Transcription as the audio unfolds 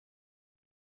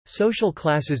Social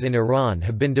classes in Iran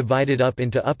have been divided up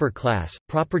into upper class,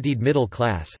 propertied middle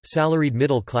class, salaried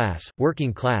middle class,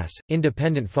 working class,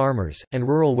 independent farmers, and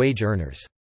rural wage earners.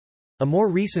 A more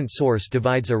recent source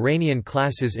divides Iranian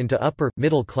classes into upper,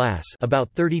 middle class, about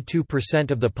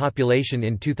 32% of the population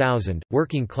in 2000,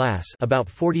 working class, about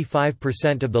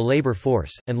 45% of the labor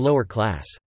force, and lower class.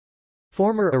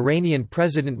 Former Iranian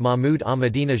President Mahmoud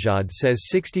Ahmadinejad says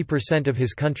 60% of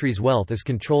his country's wealth is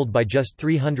controlled by just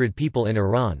 300 people in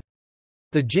Iran.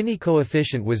 The Gini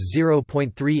coefficient was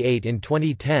 0.38 in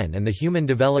 2010 and the Human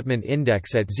Development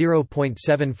Index at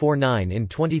 0.749 in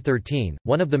 2013.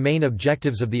 One of the main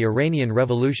objectives of the Iranian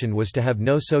Revolution was to have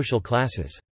no social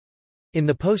classes. In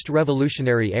the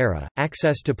post-revolutionary era,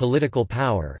 access to political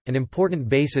power, an important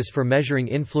basis for measuring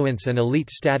influence and elite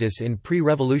status in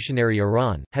pre-revolutionary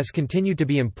Iran, has continued to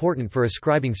be important for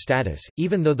ascribing status,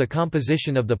 even though the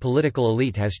composition of the political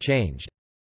elite has changed.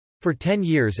 For 10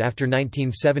 years after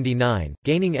 1979,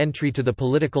 gaining entry to the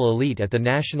political elite at the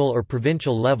national or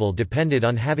provincial level depended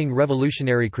on having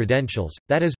revolutionary credentials,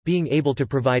 that is, being able to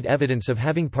provide evidence of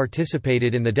having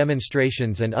participated in the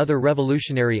demonstrations and other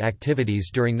revolutionary activities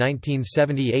during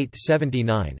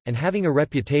 1978–79, and having a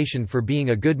reputation for being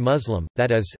a good Muslim,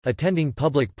 that is, attending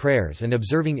public prayers and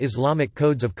observing Islamic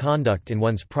codes of conduct in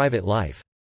one's private life.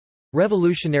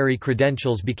 Revolutionary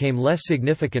credentials became less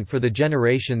significant for the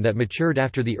generation that matured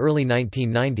after the early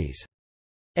 1990s.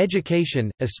 Education,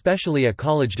 especially a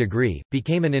college degree,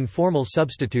 became an informal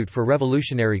substitute for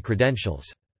revolutionary credentials.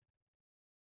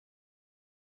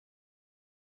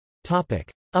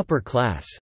 Upper class.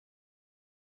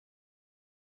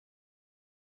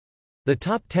 The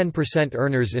top 10%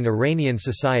 earners in Iranian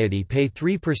society pay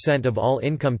 3% of all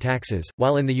income taxes,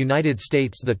 while in the United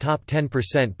States the top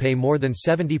 10% pay more than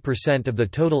 70% of the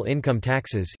total income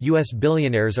taxes. U.S.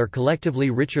 billionaires are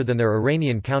collectively richer than their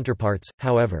Iranian counterparts,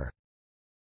 however.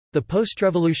 The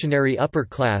post-revolutionary upper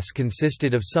class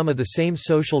consisted of some of the same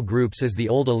social groups as the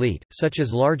old elite, such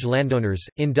as large landowners,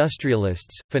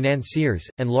 industrialists, financiers,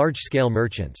 and large-scale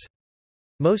merchants.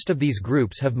 Most of these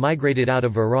groups have migrated out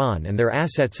of Iran and their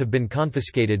assets have been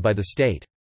confiscated by the state.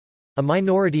 A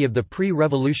minority of the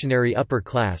pre-revolutionary upper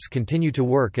class continue to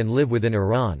work and live within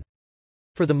Iran.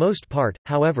 For the most part,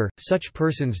 however, such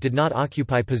persons did not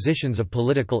occupy positions of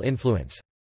political influence.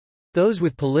 Those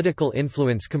with political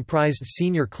influence comprised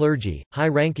senior clergy,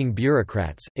 high-ranking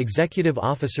bureaucrats, executive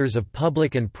officers of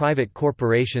public and private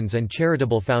corporations and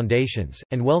charitable foundations,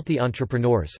 and wealthy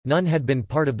entrepreneurs. None had been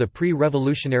part of the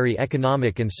pre-revolutionary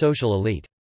economic and social elite.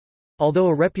 Although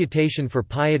a reputation for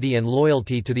piety and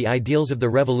loyalty to the ideals of the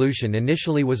revolution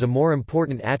initially was a more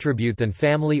important attribute than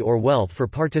family or wealth for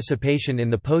participation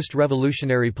in the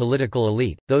post-revolutionary political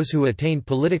elite, those who attained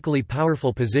politically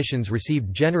powerful positions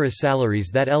received generous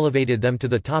salaries that elevated them to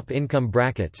the top income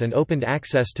brackets and opened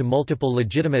access to multiple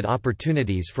legitimate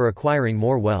opportunities for acquiring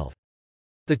more wealth.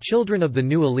 The children of the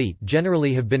new elite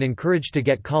generally have been encouraged to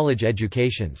get college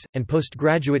educations, and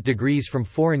postgraduate degrees from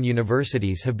foreign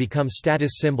universities have become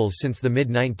status symbols since the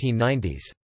mid-1990s.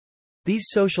 These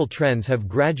social trends have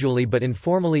gradually but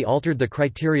informally altered the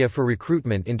criteria for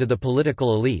recruitment into the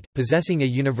political elite. Possessing a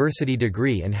university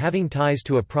degree and having ties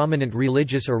to a prominent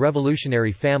religious or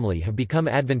revolutionary family have become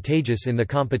advantageous in the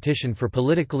competition for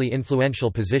politically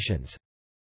influential positions.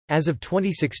 As of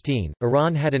 2016,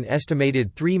 Iran had an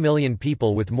estimated 3 million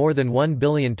people with more than 1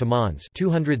 billion tamans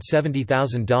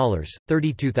 $270,000,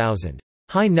 32,000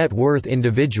 high net worth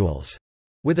individuals,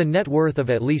 with a net worth of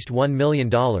at least $1 million,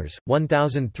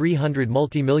 1,300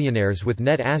 multimillionaires with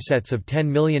net assets of $10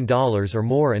 million or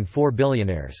more and 4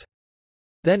 billionaires.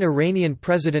 Then Iranian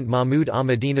President Mahmoud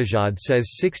Ahmadinejad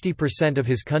says 60% of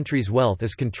his country's wealth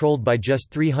is controlled by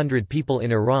just 300 people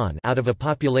in Iran out of a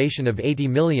population of 80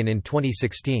 million in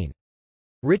 2016.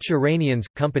 Rich Iranians,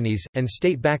 companies, and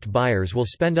state-backed buyers will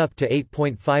spend up to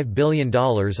 $8.5 billion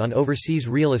on overseas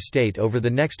real estate over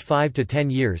the next 5 to 10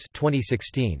 years.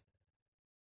 2016.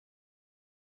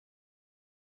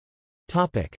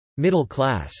 Middle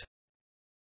class.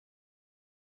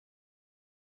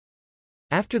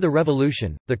 After the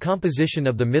revolution, the composition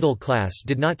of the middle class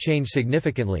did not change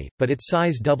significantly, but its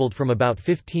size doubled from about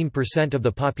 15% of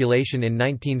the population in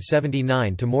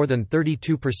 1979 to more than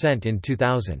 32% in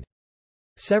 2000.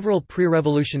 Several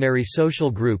pre-revolutionary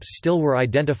social groups still were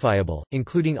identifiable,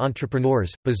 including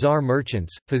entrepreneurs, bazaar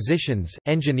merchants, physicians,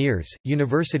 engineers,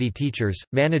 university teachers,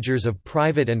 managers of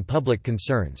private and public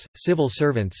concerns, civil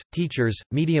servants, teachers,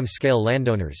 medium-scale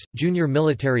landowners, junior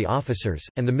military officers,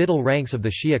 and the middle ranks of the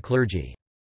Shia clergy.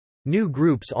 New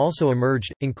groups also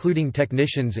emerged, including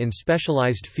technicians in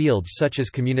specialized fields such as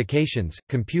communications,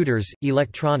 computers,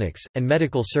 electronics, and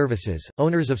medical services,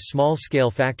 owners of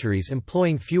small-scale factories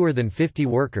employing fewer than 50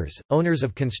 workers, owners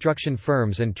of construction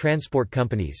firms and transport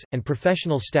companies, and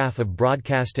professional staff of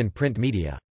broadcast and print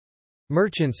media.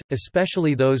 Merchants,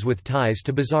 especially those with ties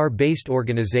to bazaar-based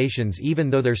organizations even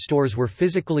though their stores were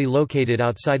physically located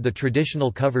outside the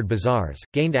traditional covered bazaars,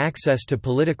 gained access to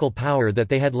political power that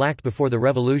they had lacked before the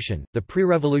revolution. The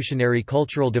pre-revolutionary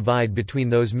cultural divide between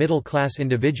those middle-class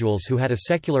individuals who had a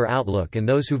secular outlook and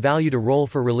those who valued a role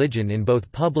for religion in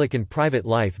both public and private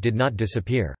life did not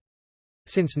disappear.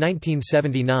 Since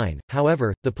 1979,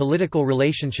 however, the political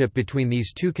relationship between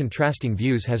these two contrasting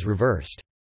views has reversed.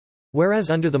 Whereas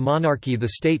under the monarchy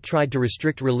the state tried to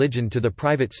restrict religion to the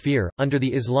private sphere, under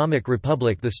the Islamic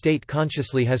Republic the state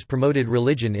consciously has promoted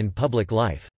religion in public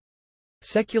life.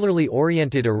 Secularly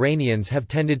oriented Iranians have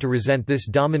tended to resent this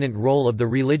dominant role of the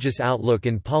religious outlook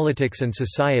in politics and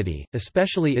society,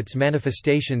 especially its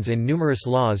manifestations in numerous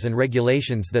laws and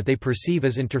regulations that they perceive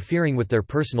as interfering with their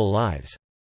personal lives.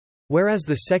 Whereas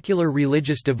the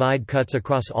secular-religious divide cuts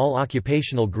across all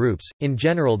occupational groups, in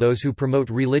general those who promote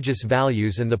religious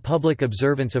values and the public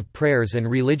observance of prayers and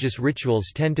religious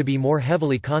rituals tend to be more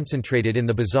heavily concentrated in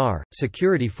the bazaar,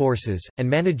 security forces, and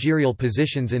managerial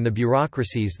positions in the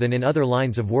bureaucracies than in other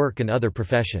lines of work and other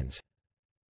professions.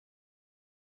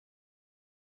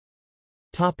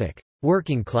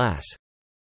 Working class.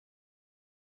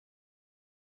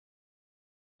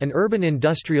 An urban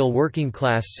industrial working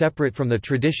class separate from the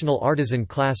traditional artisan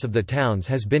class of the towns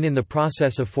has been in the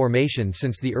process of formation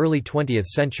since the early 20th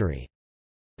century.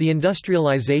 The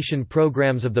industrialization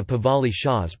programs of the Pahlavi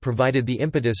Shahs provided the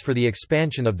impetus for the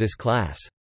expansion of this class.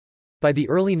 By the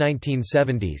early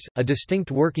 1970s, a distinct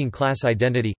working class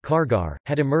identity, Kargar,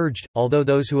 had emerged, although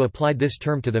those who applied this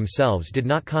term to themselves did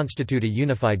not constitute a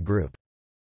unified group.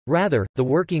 Rather, the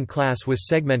working class was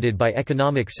segmented by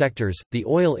economic sectors: the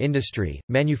oil industry,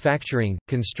 manufacturing,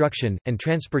 construction, and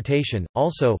transportation.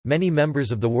 Also, many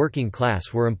members of the working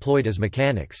class were employed as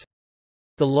mechanics.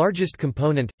 The largest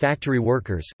component, factory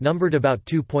workers, numbered about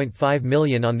 2.5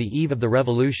 million on the eve of the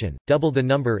revolution, double the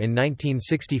number in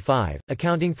 1965,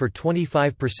 accounting for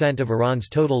 25% of Iran's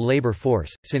total labor force.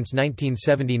 Since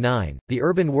 1979, the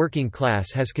urban working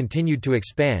class has continued to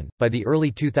expand. By the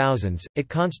early 2000s, it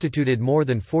constituted more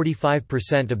than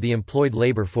 45% of the employed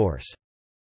labor force.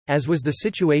 As was the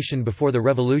situation before the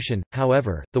revolution,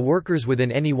 however, the workers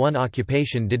within any one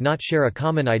occupation did not share a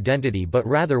common identity but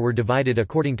rather were divided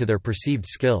according to their perceived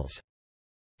skills.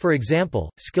 For example,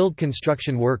 skilled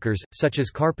construction workers, such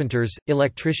as carpenters,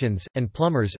 electricians, and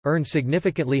plumbers, earned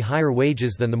significantly higher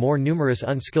wages than the more numerous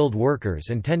unskilled workers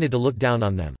and tended to look down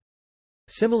on them.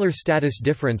 Similar status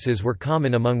differences were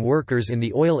common among workers in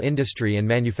the oil industry and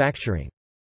manufacturing.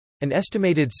 An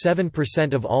estimated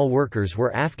 7% of all workers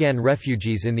were Afghan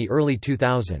refugees in the early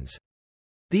 2000s.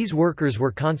 These workers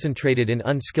were concentrated in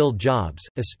unskilled jobs,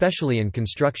 especially in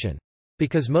construction.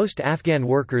 Because most Afghan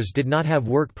workers did not have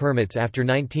work permits after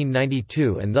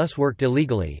 1992 and thus worked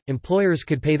illegally, employers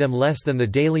could pay them less than the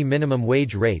daily minimum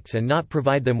wage rates and not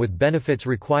provide them with benefits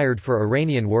required for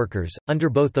Iranian workers. Under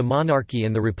both the monarchy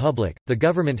and the republic, the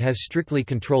government has strictly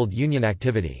controlled union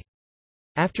activity.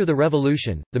 After the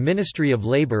revolution, the Ministry of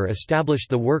Labor established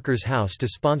the Workers' House to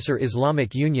sponsor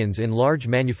Islamic unions in large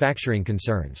manufacturing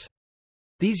concerns.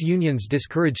 These unions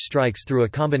discourage strikes through a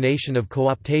combination of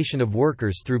co-optation of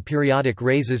workers through periodic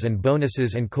raises and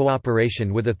bonuses and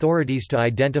cooperation with authorities to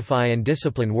identify and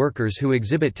discipline workers who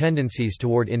exhibit tendencies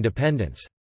toward independence.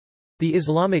 The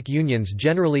Islamic unions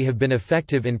generally have been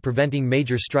effective in preventing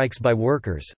major strikes by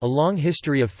workers. A long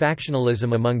history of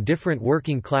factionalism among different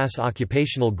working class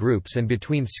occupational groups and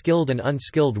between skilled and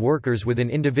unskilled workers within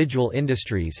individual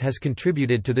industries has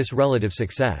contributed to this relative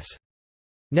success.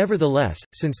 Nevertheless,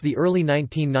 since the early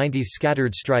 1990s,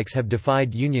 scattered strikes have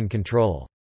defied union control.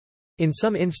 In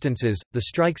some instances, the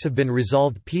strikes have been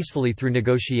resolved peacefully through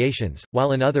negotiations,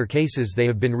 while in other cases they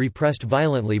have been repressed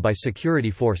violently by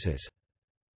security forces.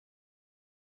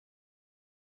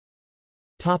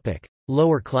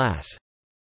 Lower class.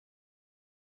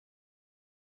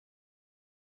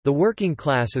 The working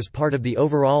class is part of the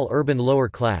overall urban lower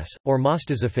class, or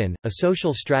mustazafin, a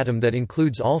social stratum that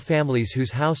includes all families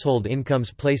whose household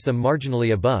incomes place them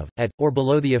marginally above, at, or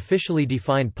below the officially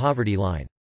defined poverty line.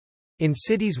 In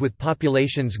cities with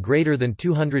populations greater than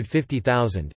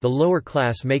 250,000, the lower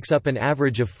class makes up an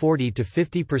average of 40 to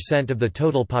 50% of the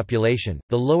total population.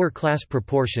 The lower class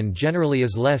proportion generally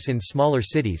is less in smaller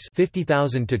cities,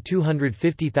 50,000 to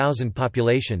 250,000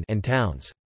 population, and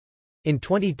towns. In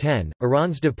 2010,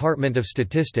 Iran's Department of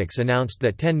Statistics announced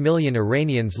that 10 million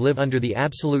Iranians live under the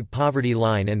absolute poverty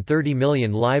line and 30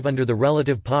 million live under the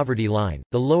relative poverty line.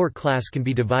 The lower class can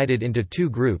be divided into two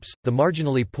groups: the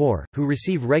marginally poor, who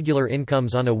receive regular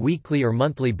incomes on a weekly or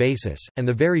monthly basis, and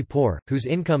the very poor, whose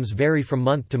incomes vary from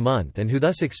month to month and who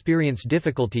thus experience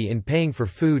difficulty in paying for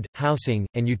food, housing,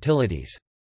 and utilities.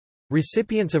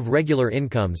 Recipients of regular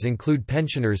incomes include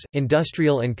pensioners,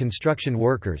 industrial and construction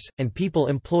workers, and people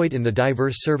employed in the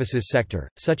diverse services sector,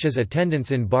 such as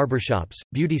attendants in barbershops,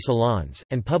 beauty salons,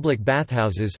 and public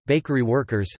bathhouses, bakery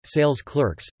workers, sales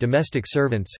clerks, domestic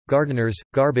servants, gardeners,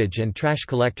 garbage and trash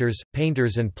collectors,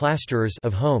 painters and plasterers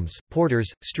of homes, porters,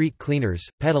 street cleaners,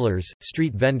 peddlers,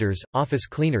 street vendors, office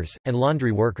cleaners, and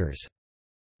laundry workers.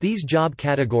 These job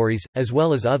categories, as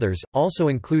well as others, also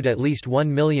include at least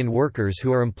 1 million workers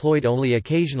who are employed only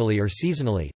occasionally or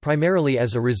seasonally, primarily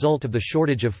as a result of the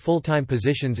shortage of full-time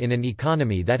positions in an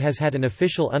economy that has had an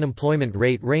official unemployment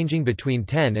rate ranging between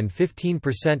 10 and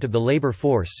 15% of the labor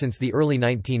force since the early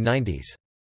 1990s.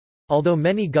 Although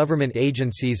many government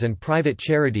agencies and private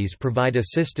charities provide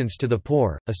assistance to the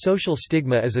poor, a social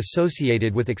stigma is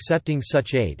associated with accepting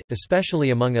such aid, especially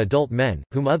among adult men,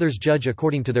 whom others judge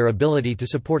according to their ability to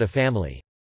support a family.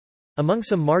 Among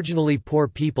some marginally poor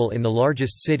people in the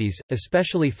largest cities,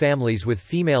 especially families with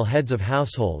female heads of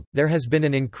household, there has been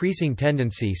an increasing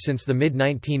tendency since the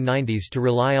mid-1990s to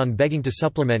rely on begging to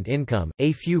supplement income.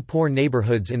 A few poor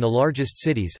neighborhoods in the largest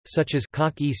cities, such as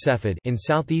Kak-e Sefid in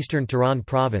southeastern Tehran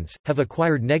province, have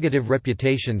acquired negative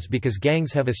reputations because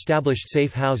gangs have established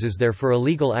safe houses there for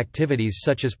illegal activities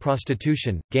such as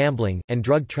prostitution, gambling, and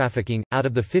drug trafficking. Out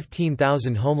of the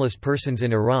 15,000 homeless persons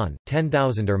in Iran,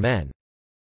 10,000 are men.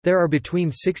 There are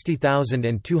between 60,000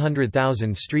 and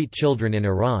 200,000 street children in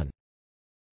Iran.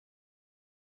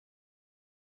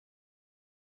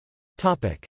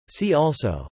 See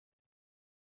also: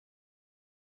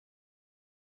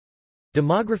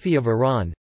 Demography of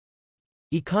Iran,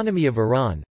 Economy of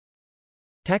Iran,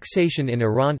 Taxation in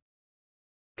Iran,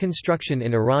 Construction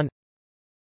in Iran,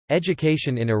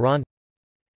 Education in Iran,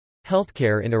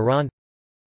 Healthcare in Iran,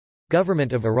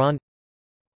 Government of Iran,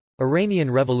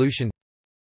 Iranian Revolution,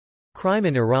 Crime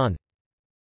in Iran.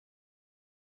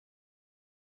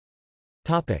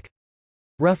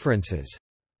 References